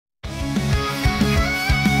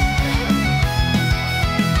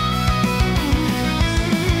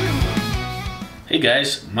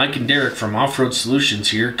guys, Mike and Derek from Off-Road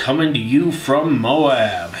Solutions here, coming to you from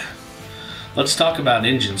Moab. Let's talk about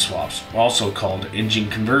engine swaps, also called engine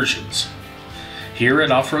conversions. Here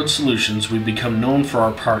at Off-Road Solutions, we've become known for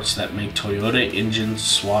our parts that make Toyota engine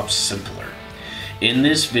swaps simpler. In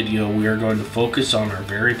this video, we are going to focus on our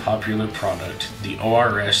very popular product, the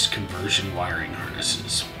ORS Conversion wiring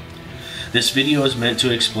harnesses. This video is meant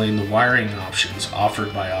to explain the wiring options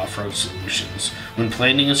offered by Off-Road Solutions when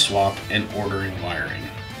planning a swap and ordering wiring.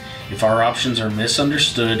 If our options are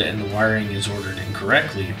misunderstood and the wiring is ordered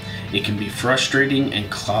incorrectly, it can be frustrating and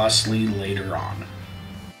costly later on.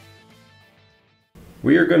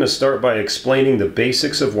 We are going to start by explaining the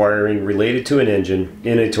basics of wiring related to an engine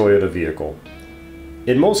in a Toyota vehicle.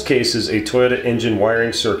 In most cases, a Toyota engine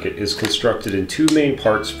wiring circuit is constructed in two main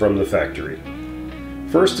parts from the factory.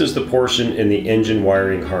 First is the portion in the engine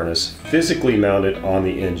wiring harness, physically mounted on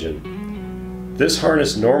the engine. This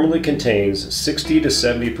harness normally contains 60 to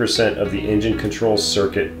 70% of the engine control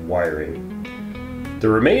circuit wiring. The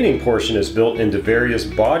remaining portion is built into various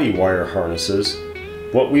body wire harnesses,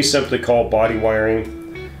 what we simply call body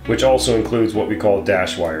wiring, which also includes what we call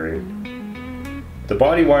dash wiring. The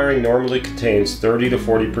body wiring normally contains 30 to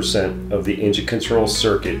 40% of the engine control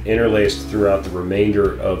circuit interlaced throughout the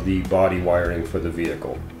remainder of the body wiring for the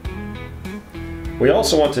vehicle. We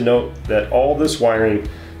also want to note that all this wiring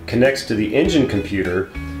connects to the engine computer,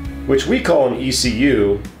 which we call an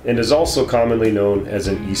ECU and is also commonly known as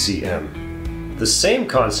an ECM. The same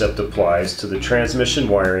concept applies to the transmission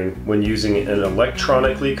wiring when using an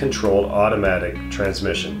electronically controlled automatic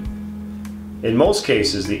transmission. In most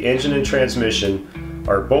cases, the engine and transmission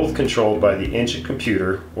are both controlled by the engine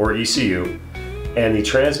computer, or ECU, and the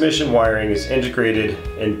transmission wiring is integrated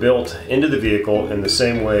and built into the vehicle in the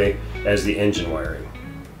same way as the engine wiring.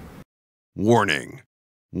 Warning,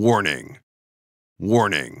 warning,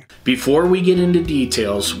 warning. Before we get into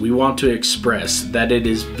details, we want to express that it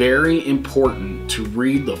is very important to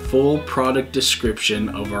read the full product description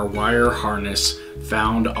of our wire harness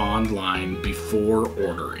found online before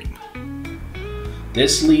ordering.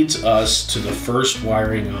 This leads us to the first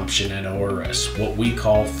wiring option at ORS, what we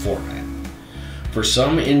call format. For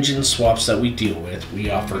some engine swaps that we deal with, we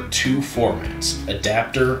offer two formats,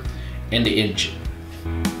 adapter and engine.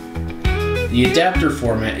 The adapter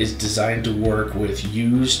format is designed to work with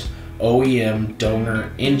used OEM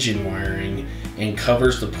donor engine wiring and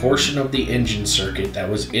covers the portion of the engine circuit that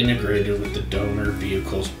was integrated with the donor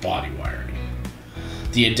vehicle's body wiring.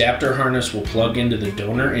 The adapter harness will plug into the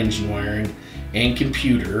donor engine wiring and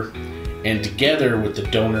computer, and together with the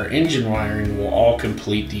donor engine wiring will all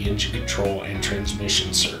complete the engine control and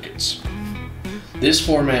transmission circuits. This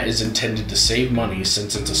format is intended to save money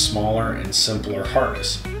since it's a smaller and simpler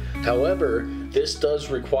harness. However, this does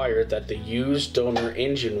require that the used donor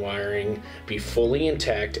engine wiring be fully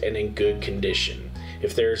intact and in good condition.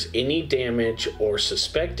 If there's any damage or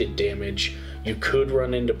suspected damage, you could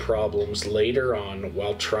run into problems later on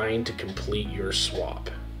while trying to complete your swap.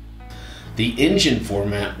 The engine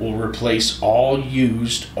format will replace all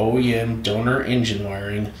used OEM donor engine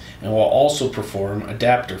wiring and will also perform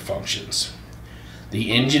adapter functions.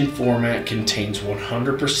 The engine format contains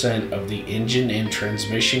 100% of the engine and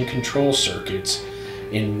transmission control circuits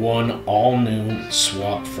in one all-new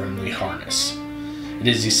swap-friendly harness. It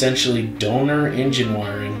is essentially donor engine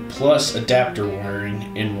wiring plus adapter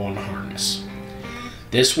wiring in one harness.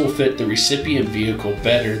 This will fit the recipient vehicle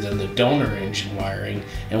better than the donor engine wiring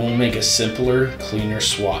and will make a simpler, cleaner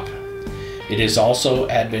swap. It is also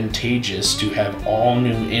advantageous to have all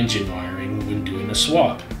new engine wiring when doing a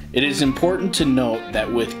swap. It is important to note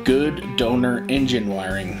that with good donor engine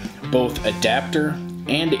wiring, both adapter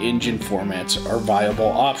and engine formats are viable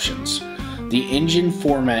options. The engine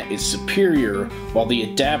format is superior, while the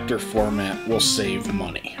adapter format will save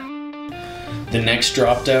money. The next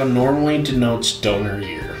drop-down normally denotes donor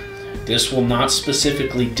year. This will not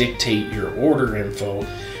specifically dictate your order info,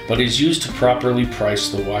 but is used to properly price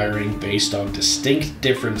the wiring based on distinct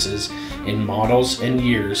differences in models and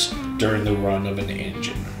years during the run of an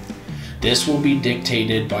engine. This will be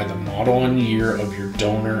dictated by the model and year of your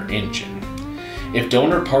donor engine. If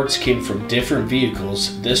donor parts came from different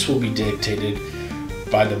vehicles, this will be dictated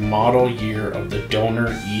by the model year of the donor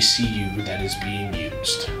ECU that is being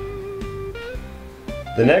used.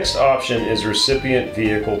 The next option is recipient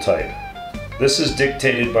vehicle type. This is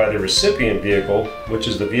dictated by the recipient vehicle, which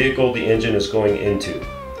is the vehicle the engine is going into.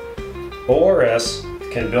 ORS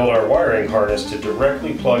can build our wiring harness to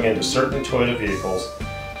directly plug into certain Toyota vehicles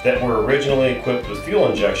that were originally equipped with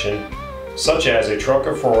fuel injection, such as a truck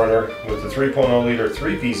or 4Runner with a 3.0 liter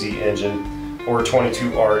 3VZ engine or a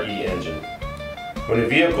 22RE engine. When a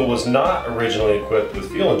vehicle was not originally equipped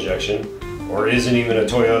with fuel injection, or isn't even a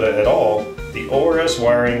Toyota at all, the ORS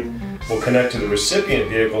wiring will connect to the recipient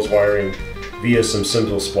vehicle's wiring via some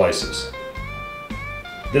simple splices.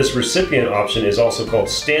 This recipient option is also called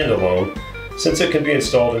standalone, since it can be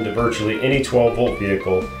installed into virtually any 12-volt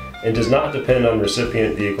vehicle and does not depend on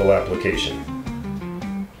recipient vehicle application.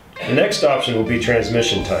 The next option will be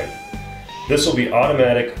transmission type. This will be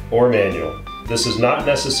automatic or manual. This is not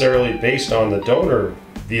necessarily based on the donor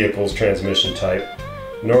vehicle's transmission type,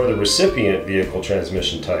 nor the recipient vehicle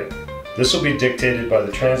transmission type. This will be dictated by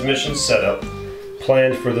the transmission setup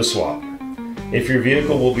planned for the swap. If your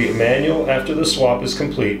vehicle will be manual after the swap is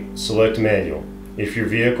complete, select manual. If your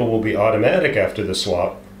vehicle will be automatic after the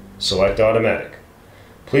swap, select automatic.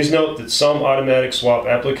 Please note that some automatic swap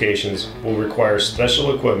applications will require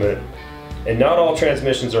special equipment, and not all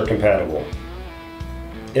transmissions are compatible.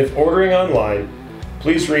 If ordering online,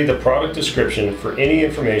 please read the product description for any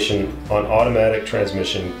information on automatic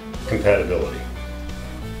transmission compatibility.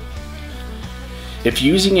 If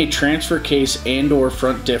using a transfer case and/or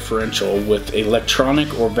front differential with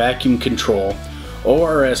electronic or vacuum control,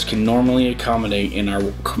 ORS can normally accommodate in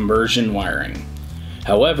our conversion wiring.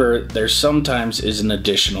 However, there sometimes is an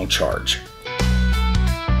additional charge.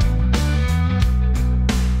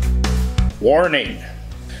 Warning!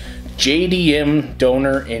 JDM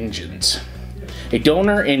donor engines. A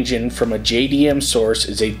donor engine from a JDM source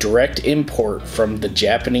is a direct import from the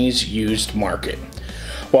Japanese used market.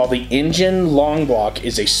 While the engine long block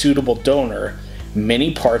is a suitable donor,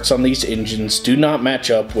 many parts on these engines do not match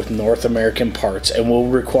up with North American parts and will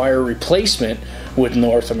require replacement with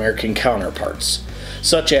North American counterparts,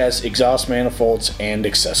 such as exhaust manifolds and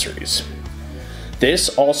accessories. This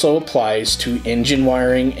also applies to engine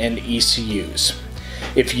wiring and ECUs.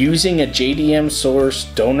 If using a JDM source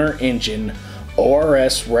donor engine,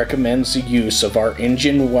 ORS recommends the use of our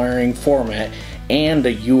engine wiring format and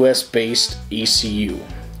a US-based ECU.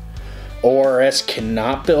 ORS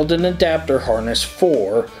cannot build an adapter harness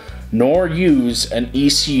for, nor use an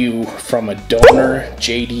ECU from a donor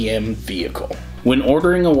JDM vehicle. When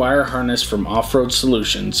ordering a wire harness from Off-Road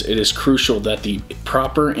Solutions, it is crucial that the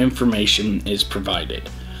proper information is provided.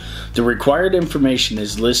 The required information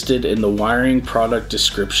is listed in the wiring product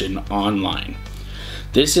description online.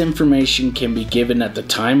 This information can be given at the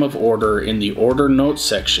time of order in the order notes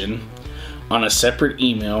section, on a separate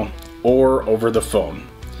email, or over the phone.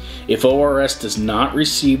 If ORS does not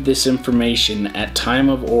receive this information at time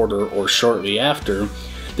of order or shortly after,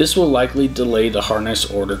 this will likely delay the harness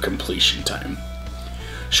order completion time.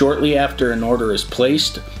 Shortly after an order is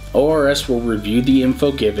placed, ORS will review the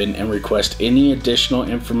info given and request any additional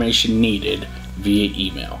information needed via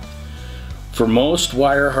email. For most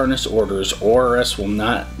wire harness orders, ORS will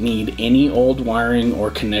not need any old wiring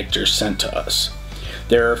or connectors sent to us.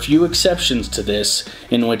 There are a few exceptions to this,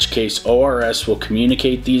 in which case ORS will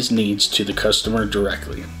communicate these needs to the customer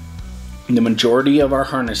directly. The majority of our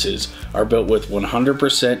harnesses are built with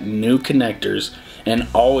 100% new connectors and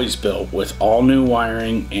always built with all new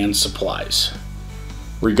wiring and supplies.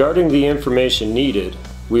 Regarding the information needed,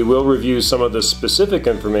 we will review some of the specific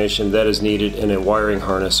information that is needed in a wiring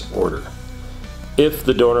harness order. If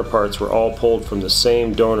the donor parts were all pulled from the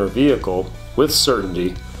same donor vehicle, with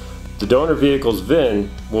certainty, the donor vehicle's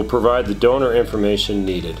VIN will provide the donor information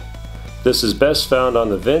needed. This is best found on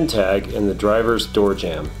the VIN tag in the driver's door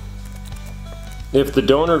jamb. If the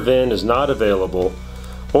donor VIN is not available,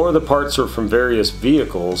 or the parts are from various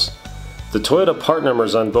vehicles, the Toyota part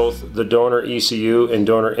numbers on both the donor ECU and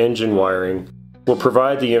donor engine wiring will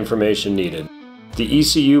provide the information needed. The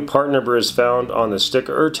ECU part number is found on the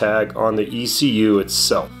sticker or tag on the ECU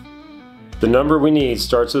itself. The number we need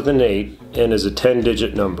starts with an 8 and is a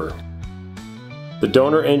 10-digit number. The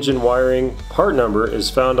donor engine wiring part number is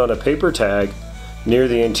found on a paper tag near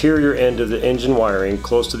the interior end of the engine wiring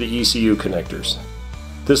close to the ECU connectors.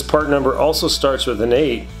 This part number also starts with an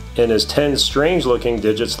 8 and is 10 strange-looking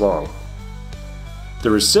digits long.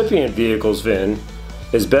 The recipient vehicle's VIN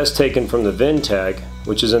is best taken from the VIN tag,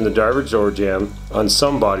 which is in the driver's door jamb on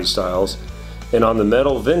some body styles, and on the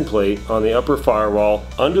metal VIN plate on the upper firewall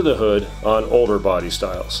under the hood on older body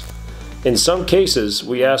styles. In some cases,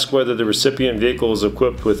 we ask whether the recipient vehicle is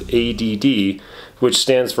equipped with ADD, which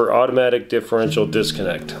stands for Automatic Differential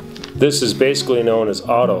Disconnect. This is basically known as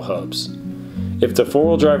auto hubs. If the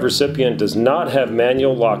four-wheel drive recipient does not have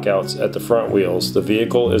manual lockouts at the front wheels, the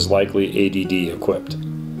vehicle is likely ADD equipped.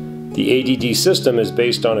 The ADD system is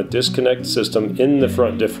based on a disconnect system in the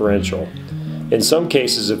front differential. In some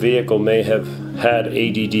cases, a vehicle may have had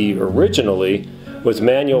ADD originally, with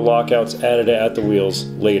manual lockouts added at the wheels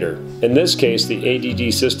later. In this case, the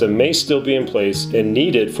ADD system may still be in place and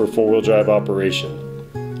needed for four-wheel drive operation.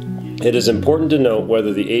 It is important to note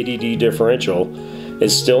whether the ADD differential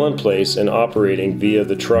is still in place and operating via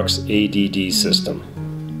the truck's ADD system.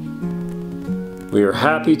 We are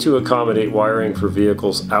happy to accommodate wiring for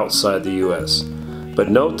vehicles outside the US, but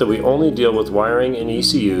note that we only deal with wiring and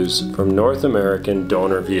ECUs from North American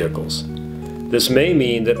donor vehicles. This may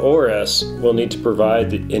mean that ORS will need to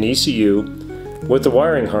provide an ECU with the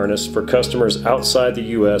wiring harness for customers outside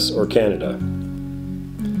the US or Canada.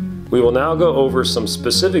 We will now go over some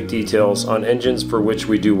specific details on engines for which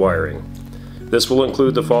we do wiring. This will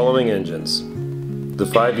include the following engines: the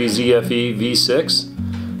 5VZFE V6,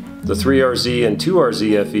 the 3RZ and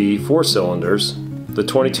 2RZFE 4-cylinders, the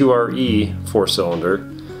 22RE 4-cylinder,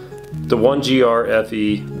 the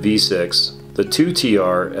 1GR-FE V6, the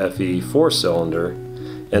 2TR-FE 4-cylinder,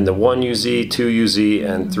 and the 1UZ, 2UZ,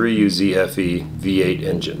 and 3UZ-FE V8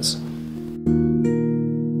 engines.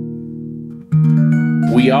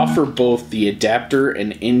 We offer both the adapter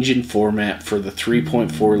and engine format for the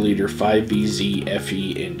 3.4-liter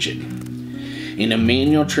 5VZ-FE engine. In a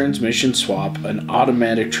manual transmission swap, an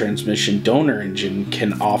automatic transmission donor engine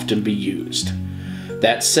can often be used.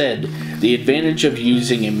 That said, the advantage of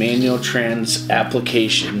using a manual trans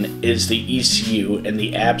application is the ECU and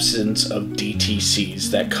the absence of DTCs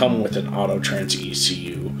that come with an auto trans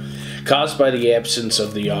ECU, caused by the absence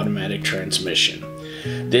of the automatic transmission.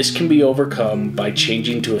 This can be overcome by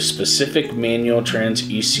changing to a specific manual trans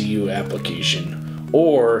ECU application,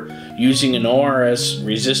 or using an ORS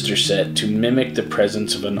resistor set to mimic the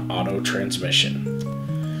presence of an auto transmission.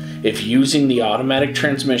 If using the automatic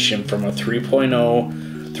transmission from a 3.0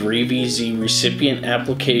 3VZ recipient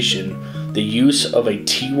application, the use of a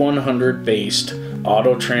T100 based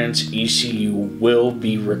auto trans ECU will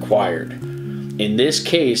be required. In this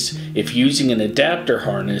case, if using an adapter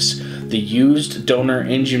harness, the used donor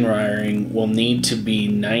engine wiring will need to be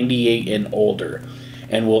 98 and older,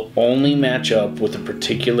 and will only match up with a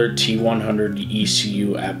particular T100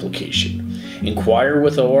 ECU application. Inquire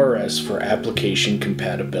with ORS for application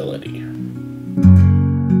compatibility.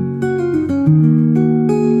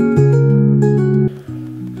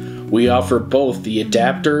 We offer both the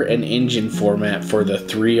adapter and engine format for the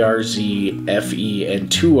 3RZ-FE and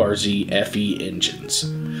 2RZ-FE engines.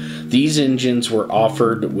 These engines were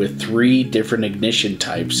offered with 3 different ignition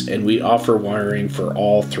types, and we offer wiring for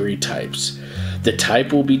all 3 types. The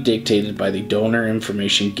type will be dictated by the donor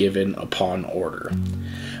information given upon order.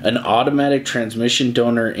 An automatic transmission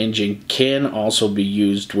donor engine can also be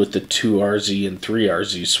used with the 2RZ and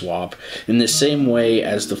 3RZ swap in the same way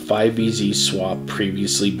as the 5VZ swap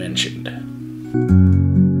previously mentioned.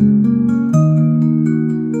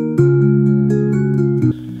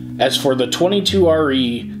 As for the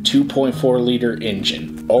 22RE 2.4-liter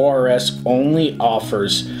engine, ORS only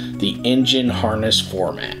offers the engine harness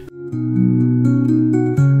format.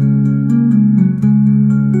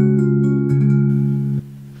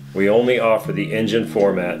 We only offer the engine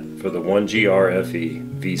format for the 1GR-FE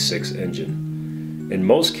V6 engine. In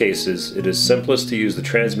most cases, it is simplest to use the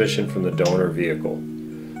transmission from the donor vehicle.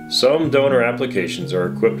 Some donor applications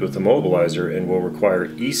are equipped with a mobilizer and will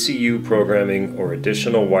require ECU programming or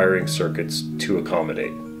additional wiring circuits to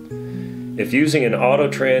accommodate. If using an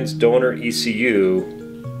auto-trans donor ECU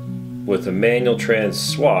with a manual trans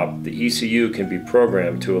swap, the ECU can be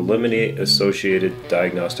programmed to eliminate associated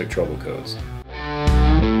diagnostic trouble codes.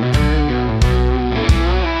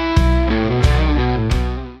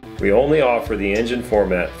 We only offer the engine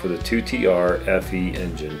format for the 2TR-FE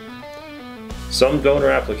engine. Some donor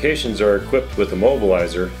applications are equipped with a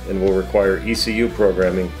mobilizer and will require ECU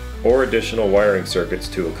programming or additional wiring circuits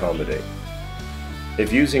to accommodate.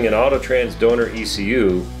 If using an auto-trans donor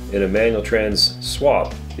ECU in a manual trans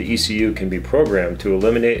swap, the ECU can be programmed to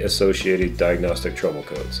eliminate associated diagnostic trouble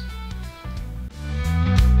codes.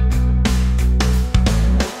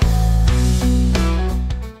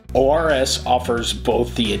 ORS offers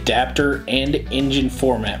both the adapter and engine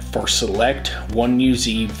format for select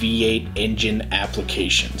 1UZ V8 engine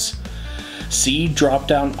applications. See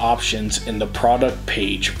drop-down options in the product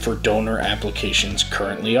page for donor applications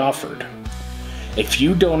currently offered. A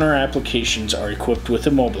few donor applications are equipped with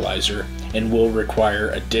a mobilizer and will require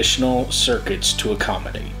additional circuits to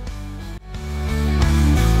accommodate.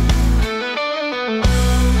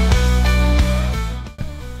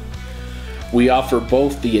 We offer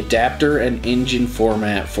both the adapter and engine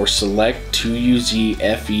format for select 2UZ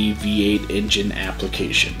FE V8 engine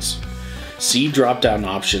applications. See drop-down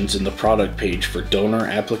options in the product page for donor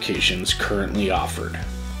applications currently offered.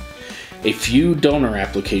 A few donor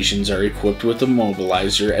applications are equipped with a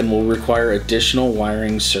mobilizer and will require additional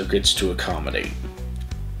wiring circuits to accommodate.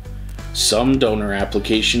 Some donor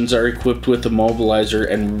applications are equipped with a mobilizer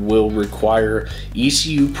and will require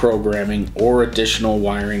ECU programming or additional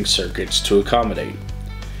wiring circuits to accommodate.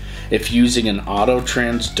 If using an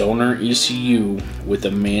auto-trans donor ECU with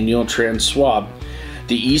a manual trans swap,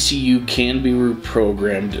 the ECU can be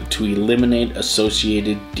reprogrammed to eliminate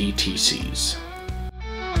associated DTCs.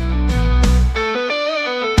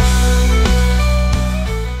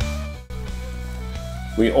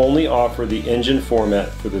 We only offer the engine format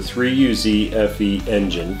for the 3UZ FE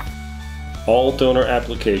engine. All donor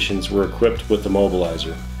applications were equipped with the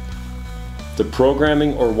mobilizer. The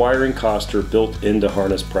programming or wiring costs are built into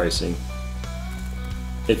harness pricing.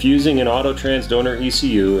 If using an auto-trans donor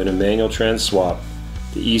ECU and a manual trans swap,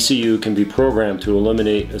 the ECU can be programmed to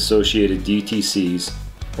eliminate associated DTCs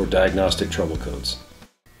or diagnostic trouble codes.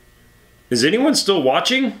 Is anyone still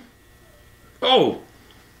watching?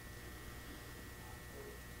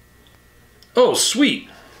 Oh, sweet!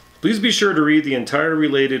 Please be sure to read the entire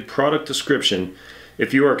related product description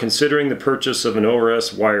if you are considering the purchase of an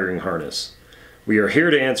ORS wiring harness. We are here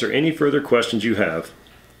to answer any further questions you have.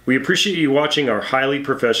 We appreciate you watching our highly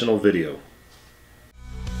professional video.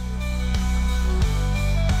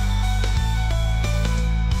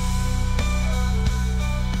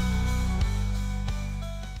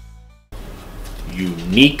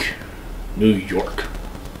 Unique New York.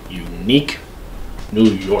 Unique New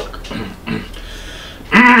York.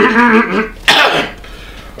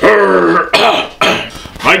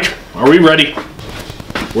 Mike, are we ready?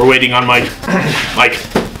 We're waiting on Mike. Mike.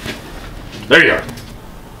 There you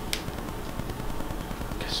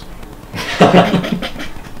are.